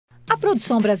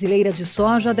produção brasileira de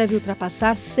soja deve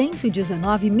ultrapassar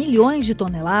 119 milhões de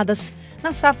toneladas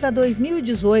na safra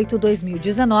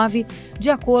 2018-2019,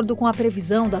 de acordo com a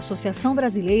previsão da Associação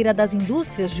Brasileira das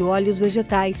Indústrias de Óleos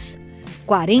Vegetais.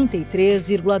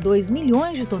 43,2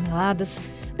 milhões de toneladas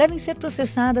devem ser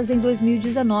processadas em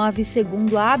 2019,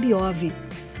 segundo a ABIOV.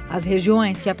 As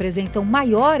regiões que apresentam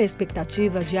maior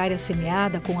expectativa de área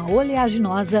semeada com a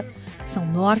oleaginosa são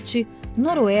Norte,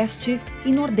 Noroeste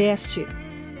e Nordeste.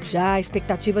 Já a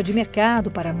expectativa de mercado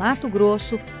para Mato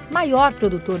Grosso, maior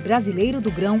produtor brasileiro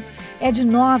do grão, é de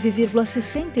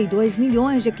 9,62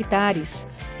 milhões de hectares,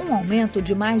 um aumento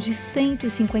de mais de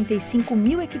 155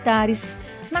 mil hectares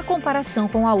na comparação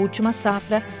com a última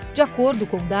safra, de acordo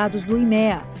com dados do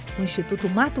IMEA, o Instituto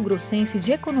Mato Grossense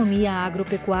de Economia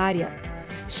Agropecuária.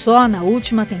 Só na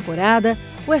última temporada,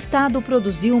 o estado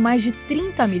produziu mais de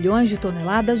 30 milhões de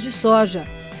toneladas de soja,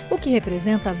 o que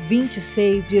representa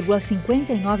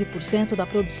 26,59% da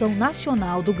produção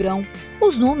nacional do grão.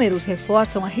 Os números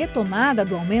reforçam a retomada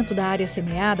do aumento da área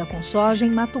semeada com soja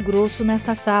em Mato Grosso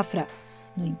nesta safra.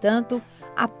 No entanto,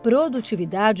 a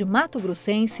produtividade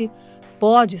mato-grossense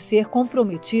pode ser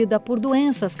comprometida por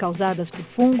doenças causadas por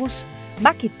fungos,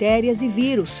 bactérias e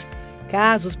vírus,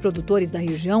 caso os produtores da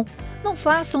região não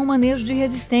façam o manejo de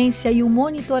resistência e o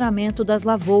monitoramento das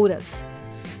lavouras.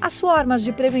 As formas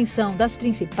de prevenção das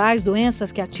principais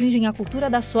doenças que atingem a cultura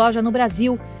da soja no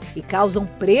Brasil e causam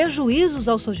prejuízos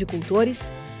aos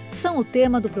sojicultores são o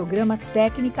tema do programa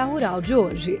Técnica Rural de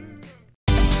hoje.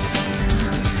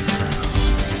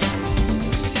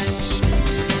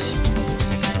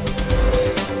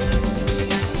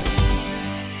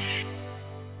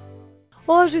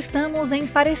 Hoje estamos em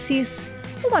Parecis,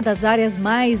 uma das áreas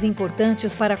mais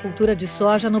importantes para a cultura de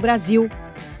soja no Brasil.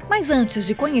 Mas antes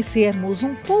de conhecermos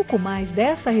um pouco mais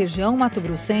dessa região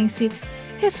mato-grossense,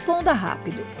 responda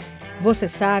rápido. Você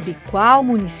sabe qual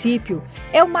município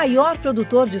é o maior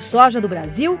produtor de soja do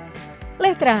Brasil?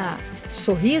 Letra A,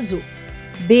 Sorriso.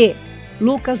 B,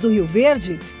 Lucas do Rio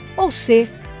Verde. Ou C,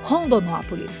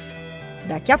 Rondonópolis.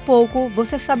 Daqui a pouco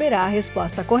você saberá a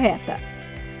resposta correta.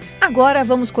 Agora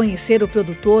vamos conhecer o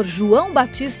produtor João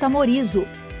Batista Morizo.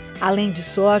 Além de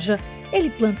soja, ele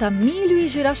planta milho e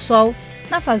girassol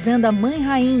na fazenda Mãe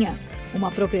Rainha,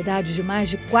 uma propriedade de mais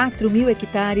de 4 mil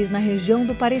hectares na região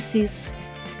do Parecis.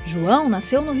 João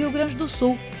nasceu no Rio Grande do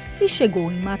Sul e chegou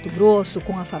em Mato Grosso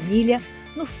com a família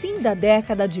no fim da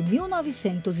década de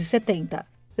 1970.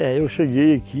 Eu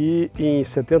cheguei aqui em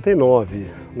 79,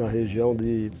 na região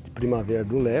de Primavera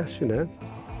do Leste, né?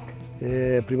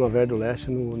 Primavera do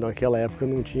Leste, naquela época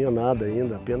não tinha nada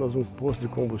ainda, apenas um posto de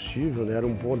combustível, né? Era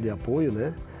um ponto de apoio,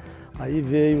 né? Aí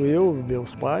veio eu,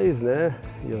 meus pais, né,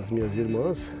 e as minhas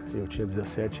irmãs, eu tinha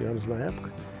 17 anos na época,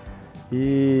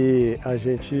 e a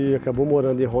gente acabou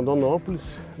morando em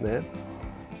Rondonópolis, né,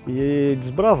 e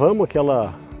desbravamos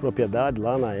aquela propriedade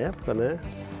lá na época, né,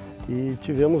 e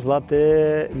tivemos lá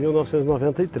até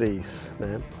 1993,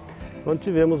 né, quando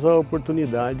tivemos a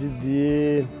oportunidade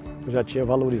já tinha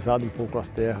valorizado um pouco as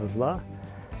terras lá,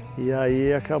 e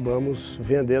aí acabamos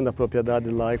vendendo a propriedade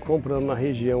lá e comprando na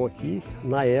região aqui.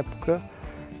 Na época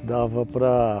dava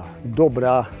para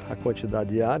dobrar a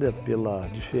quantidade de área pela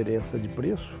diferença de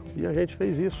preço e a gente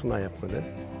fez isso na época, né?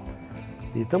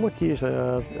 E estamos aqui já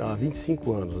há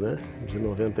 25 anos, né? De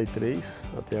 93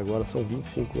 até agora são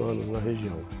 25 anos na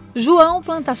região. João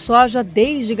planta soja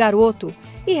desde garoto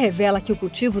e revela que o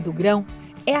cultivo do grão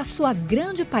é a sua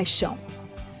grande paixão.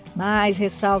 Mas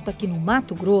ressalta que no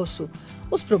Mato Grosso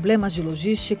os problemas de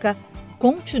logística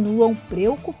continuam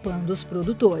preocupando os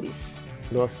produtores.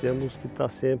 Nós temos que estar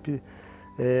sempre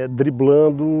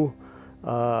driblando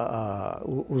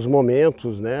os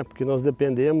momentos, né? Porque nós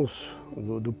dependemos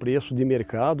do preço de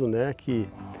mercado, né? Que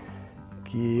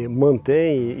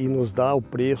mantém e nos dá o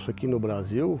preço aqui no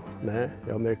Brasil, né?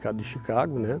 É o mercado de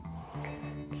Chicago, né?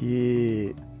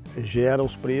 Que gera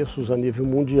os preços a nível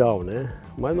mundial, né?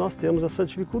 Mas nós temos essa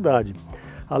dificuldade.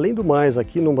 Além do mais,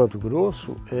 aqui no Mato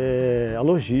Grosso, a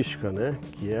logística, né?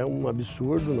 Que é um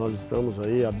absurdo. Nós estamos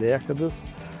aí há décadas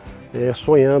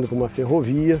sonhando com uma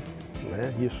ferrovia,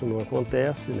 né? Isso não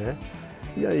acontece, né?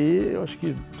 E aí eu acho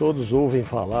que todos ouvem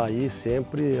falar aí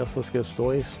sempre essas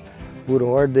questões por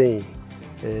ordem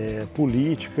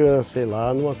política, sei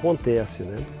lá, não acontece,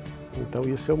 né? Então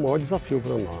isso é o maior desafio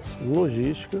para nós,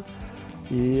 logística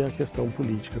e a questão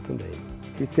política também.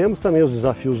 E temos também os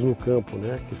desafios no campo,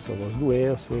 né, que são as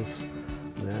doenças,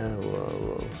 né,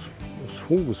 os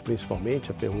fungos principalmente,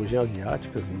 a ferrugem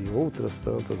asiáticas e outras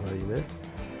tantas aí, né,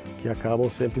 que acabam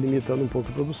sempre limitando um pouco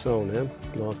a produção, né.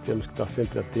 Nós temos que estar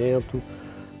sempre atento,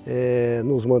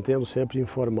 nos mantendo sempre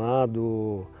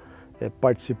informado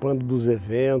participando dos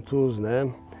eventos,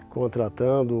 né?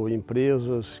 Contratando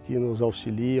empresas que nos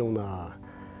auxiliam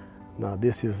na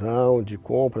decisão de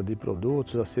compra de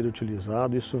produtos a serem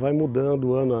utilizados. Isso vai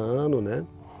mudando ano a ano, né?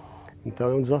 Então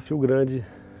é um desafio grande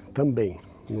também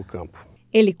no campo.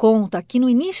 Ele conta que no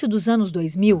início dos anos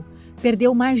 2000,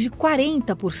 perdeu mais de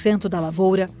 40% da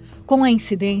lavoura com a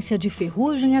incidência de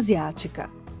ferrugem asiática.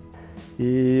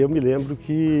 E eu me lembro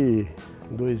que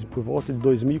por volta de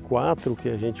 2004 que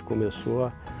a gente começou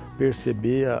a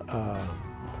perceber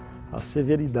a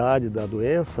severidade da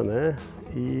doença, né?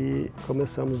 E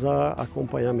começamos a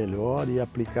acompanhar melhor e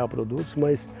aplicar produtos,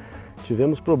 mas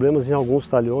tivemos problemas em alguns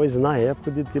talhões na época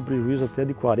de ter prejuízo até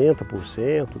de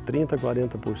 40%, 30%,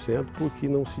 40%, porque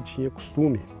não se tinha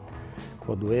costume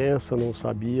com a doença, não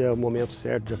sabia o momento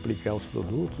certo de aplicar os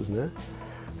produtos, né?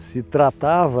 Se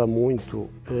tratava muito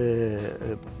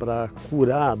para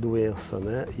curar a doença,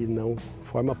 né? E não de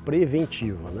forma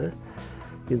preventiva, né?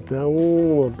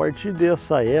 Então, a partir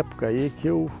dessa época aí que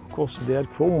eu considero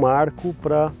que foi um marco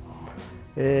para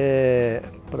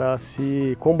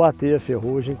se combater a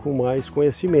ferrugem com mais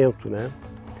conhecimento, né?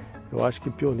 Eu acho que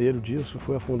pioneiro disso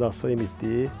foi a Fundação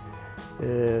MT,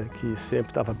 que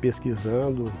sempre estava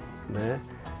pesquisando, né?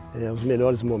 Os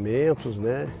melhores momentos,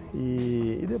 né?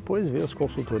 E depois ver as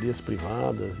consultorias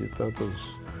privadas e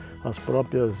as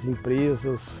próprias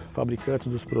empresas, fabricantes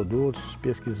dos produtos,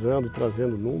 pesquisando,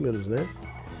 trazendo números, né?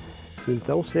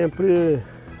 Então sempre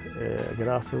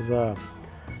graças à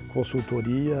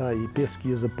consultoria e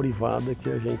pesquisa privada que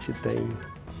a gente tem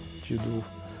tido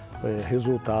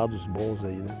resultados bons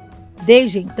aí, né?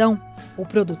 Desde então, o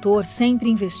produtor sempre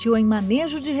investiu em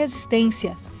manejo de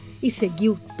resistência e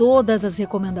seguiu todas as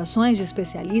recomendações de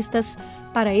especialistas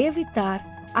para evitar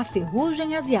a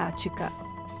ferrugem asiática.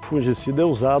 O fungicida é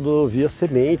usado via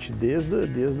semente desde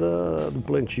o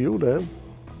plantio, né?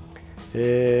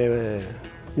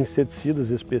 Inseticidas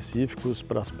específicos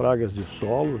para as pragas de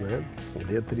solo, né?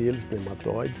 Dentre eles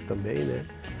nematóides também, né?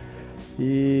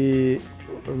 E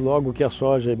logo que a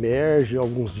soja emerge,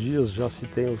 alguns dias já se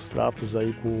tem os tratos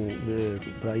aí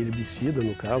para herbicida,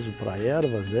 no caso, para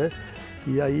ervas, né?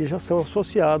 E aí já são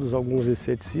associados alguns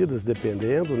inseticidas,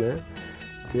 dependendo, né?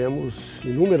 Temos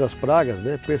inúmeras pragas,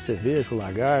 né? Percevejo,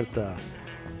 lagarta,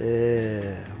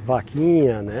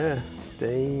 vaquinha, né?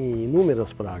 Tem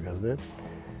inúmeras pragas, né?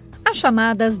 As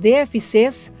chamadas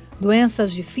DFCs,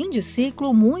 doenças de fim de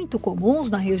ciclo muito comuns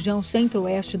na região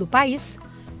centro-oeste do país,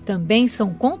 também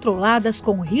são controladas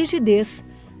com rigidez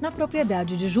na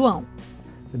propriedade de João.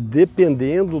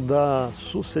 Dependendo da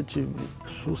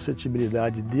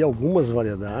suscetibilidade de algumas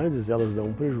variedades, elas dão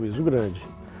um prejuízo grande.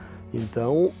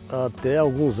 Então, até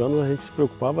alguns anos a gente se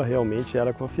preocupava realmente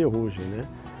era com a ferrugem, né?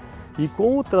 E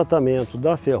com o tratamento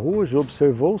da ferrugem,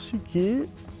 observou-se que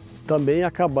também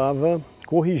acabava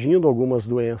corrigindo algumas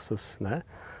doenças, né?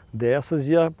 Dessas,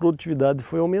 e a produtividade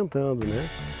foi aumentando, né?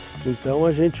 Então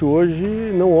a gente hoje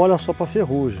não olha só para a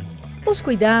ferrugem. Os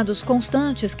cuidados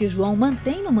constantes que João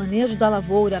mantém no manejo da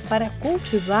lavoura para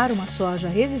cultivar uma soja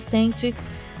resistente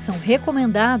são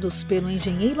recomendados pelo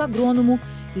engenheiro agrônomo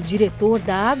e diretor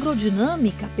da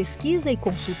Agrodinâmica, Pesquisa e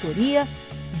Consultoria,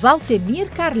 Valtemir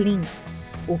Carlim.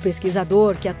 O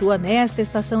pesquisador que atua nesta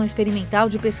estação experimental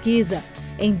de pesquisa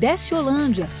em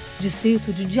Desciolândia,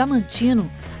 distrito de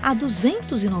Diamantino, a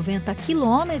 290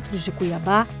 quilômetros de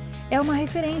Cuiabá, é uma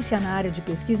referência na área de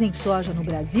pesquisa em soja no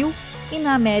Brasil e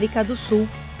na América do Sul.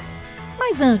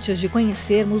 Mas antes de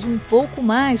conhecermos um pouco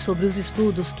mais sobre os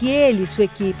estudos que ele e sua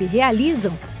equipe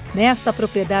realizam nesta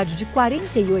propriedade de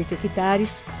 48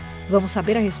 hectares, vamos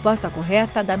saber a resposta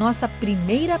correta da nossa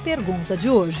primeira pergunta de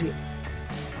hoje.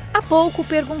 Há pouco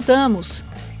perguntamos: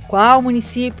 qual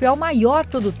município é o maior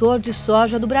produtor de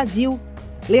soja do Brasil?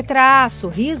 Letra A,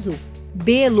 Sorriso,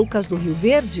 B, Lucas do Rio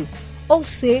Verde ou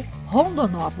C,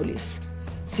 Rondonópolis?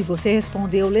 Se você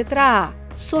respondeu letra A,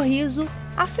 Sorriso,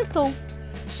 acertou.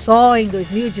 Só em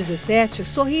 2017,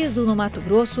 Sorriso, no Mato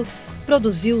Grosso,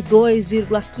 produziu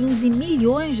 2,15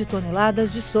 milhões de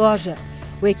toneladas de soja,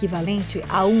 o equivalente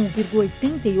a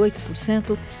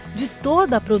 1,88% de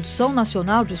toda a produção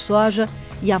nacional de soja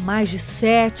e a mais de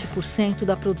 7%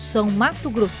 da produção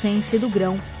mato-grossense do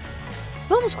grão.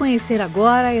 Vamos conhecer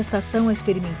agora a Estação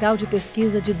Experimental de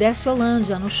Pesquisa de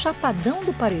Desciolândia, no Chapadão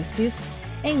do Parecis,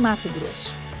 em Mato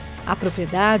Grosso. A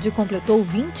propriedade completou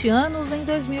 20 anos em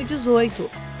 2018.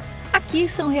 Aqui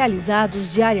são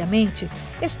realizados diariamente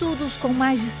estudos com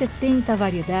mais de 70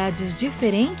 variedades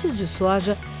diferentes de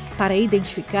soja para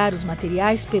identificar os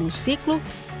materiais pelo ciclo,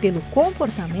 pelo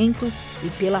comportamento e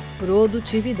pela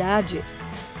produtividade.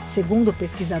 Segundo o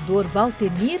pesquisador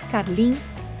Valtemir Carlim,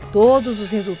 todos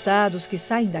os resultados que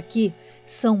saem daqui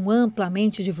são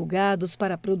amplamente divulgados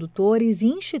para produtores e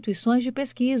instituições de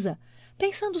pesquisa,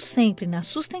 pensando sempre na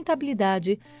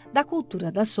sustentabilidade da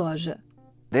cultura da soja.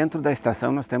 Dentro da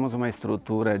estação nós temos uma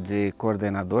estrutura de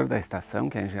coordenador da estação,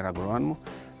 que é engenheiro agrônomo.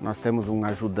 Nós temos um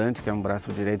ajudante, que é um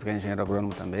braço direito, que é engenheiro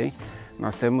agrônomo também.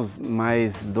 Nós temos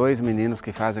mais 2 meninos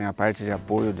que fazem a parte de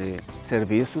apoio de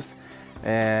serviços.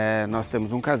 Nós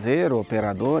temos um caseiro,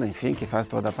 operador, enfim, que faz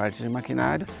toda a parte de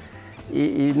maquinário.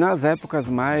 E nas épocas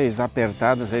mais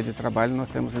apertadas aí de trabalho, nós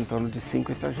temos em torno de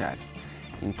 5 estagiários.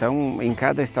 Então, em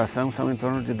cada estação são em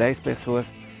torno de 10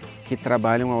 pessoas que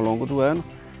trabalham ao longo do ano.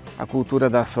 A cultura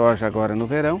da soja agora no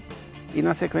verão e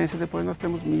na sequência depois nós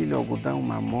temos milho, algodão,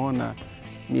 mamona,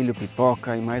 milho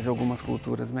pipoca e mais algumas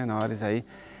culturas menores aí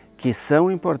que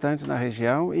são importantes na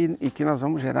região e que nós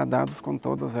vamos gerar dados com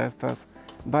todas estas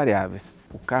variáveis.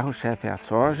 O carro-chefe é a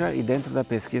soja e dentro da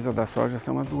pesquisa da soja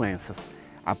são as doenças,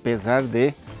 apesar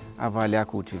de avaliar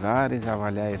cultivares,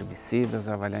 avaliar herbicidas,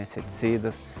 avaliar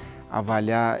inseticidas,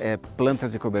 avaliar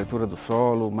plantas de cobertura do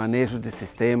solo, manejo de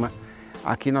sistema.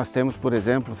 Aqui nós temos, por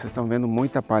exemplo, vocês estão vendo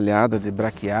muita palhada de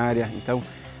braquiária, então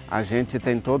a gente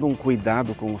tem todo um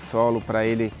cuidado com o solo para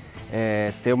ele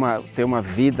ter uma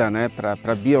vida, né,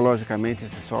 para biologicamente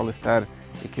esse solo estar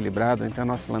equilibrado. Então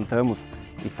nós plantamos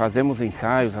e fazemos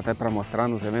ensaios até para mostrar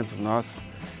nos eventos nossos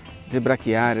de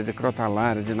braquiária, de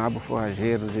crotalária, de nabo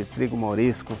forrageiro, de trigo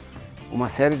mourisco, uma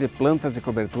série de plantas de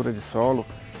cobertura de solo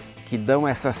que dão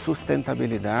essa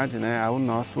sustentabilidade, né, ao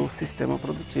nosso sistema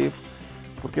produtivo.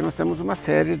 Porque nós temos uma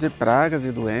série de pragas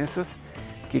e doenças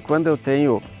que quando eu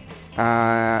tenho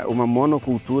uma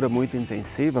monocultura muito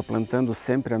intensiva, plantando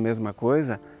sempre a mesma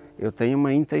coisa, eu tenho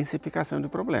uma intensificação de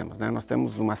problemas, né? Nós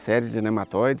temos uma série de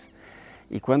nematóides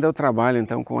e quando eu trabalho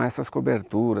então com essas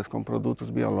coberturas, com produtos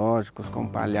biológicos, com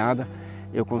palhada,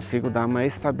 eu consigo dar uma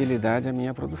estabilidade à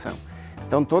minha produção.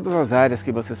 Então todas as áreas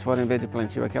que vocês forem ver de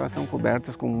plantio aqui, elas são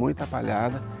cobertas com muita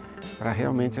palhada para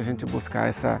realmente a gente buscar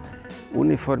essa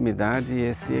uniformidade e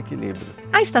esse equilíbrio.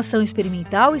 A estação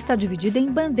experimental está dividida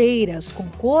em bandeiras com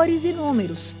cores e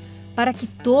números, para que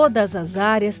todas as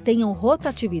áreas tenham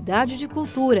rotatividade de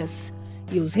culturas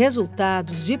e os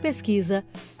resultados de pesquisa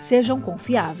sejam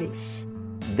confiáveis.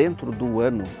 Dentro do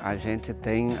ano a gente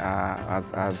tem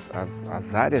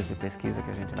as áreas de pesquisa que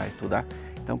a gente vai estudar.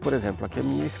 Então, por exemplo, aqui à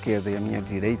minha esquerda e à minha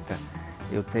direita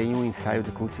eu tenho um ensaio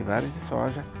de cultivares de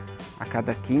soja. A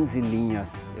cada 15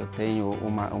 linhas eu tenho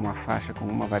uma faixa com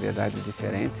uma variedade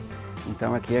diferente.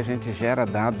 Então aqui a gente gera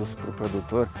dados para o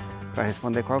produtor para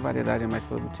responder qual variedade é mais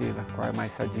produtiva, qual é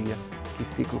mais sadia, que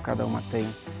ciclo cada uma tem,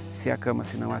 se acama,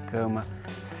 se não acama,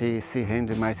 se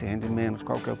rende mais, se rende menos,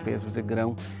 qual que é o peso de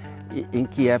grão, e em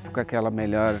que época que ela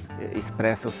melhor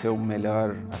expressa o seu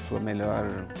melhor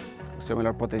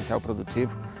potencial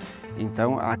produtivo.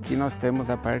 Então aqui nós temos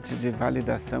a parte de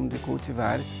validação de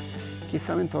cultivares, que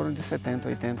são em torno de 70,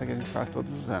 80 que a gente faz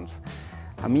todos os anos.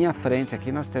 À minha frente aqui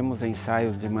nós temos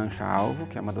ensaios de mancha-alvo,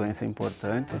 que é uma doença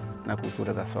importante na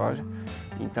cultura da soja.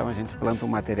 Então a gente planta um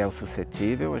material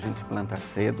suscetível, a gente planta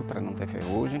cedo para não ter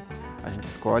ferrugem, a gente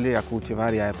escolhe a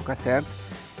cultivar e a época certa.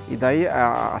 E daí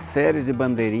a série de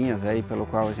bandeirinhas aí pelo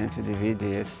qual a gente divide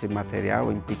este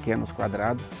material em pequenos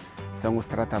quadrados são os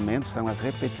tratamentos, são as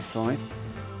repetições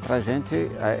para a gente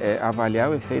avaliar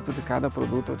o efeito de cada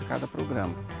produto ou de cada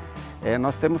programa.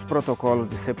 Nós temos protocolos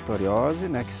de septoriose,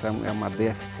 né, que é uma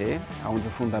DFC, onde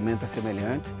o fundamento é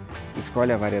semelhante,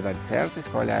 escolhe a variedade certa,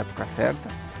 escolhe a época certa,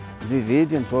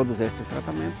 divide em todos esses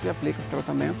tratamentos e aplica os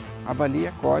tratamentos,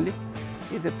 avalia, colhe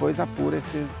e depois apura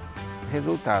esses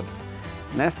resultados.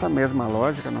 Nesta mesma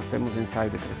lógica, nós temos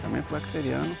ensaio de crestamento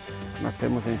bacteriano, nós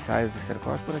temos ensaios de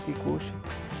Cercospora quicuxi,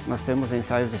 nós temos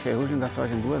ensaios de ferrugem da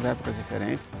soja em 2 épocas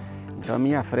diferentes. Então, à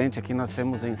minha frente aqui nós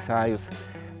temos ensaios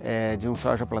de um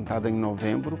soja plantado em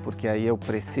novembro, porque aí eu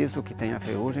preciso que tenha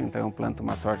ferrugem, então eu planto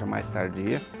uma soja mais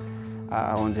tardia,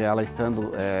 onde ela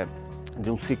estando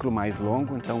de um ciclo mais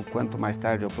longo, então quanto mais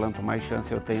tarde eu planto, mais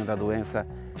chance eu tenho da doença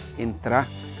entrar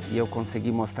e eu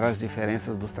conseguir mostrar as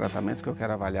diferenças dos tratamentos que eu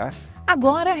quero avaliar.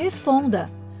 Agora responda!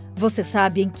 Você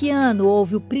sabe em que ano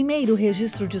houve o primeiro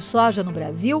registro de soja no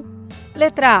Brasil?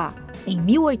 Letra A, em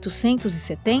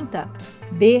 1870,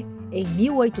 B, em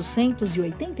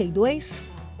 1882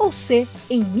 ou C,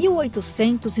 em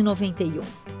 1891?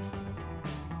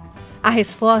 A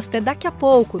resposta é daqui a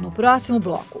pouco, no próximo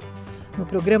bloco. No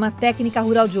programa Técnica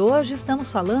Rural de hoje,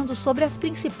 estamos falando sobre as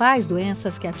principais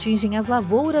doenças que atingem as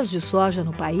lavouras de soja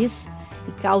no país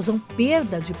e causam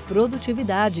perda de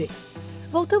produtividade.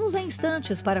 Voltamos em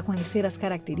instantes para conhecer as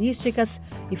características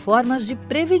e formas de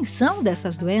prevenção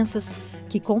dessas doenças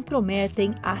que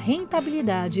comprometem a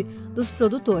rentabilidade dos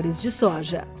produtores de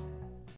soja.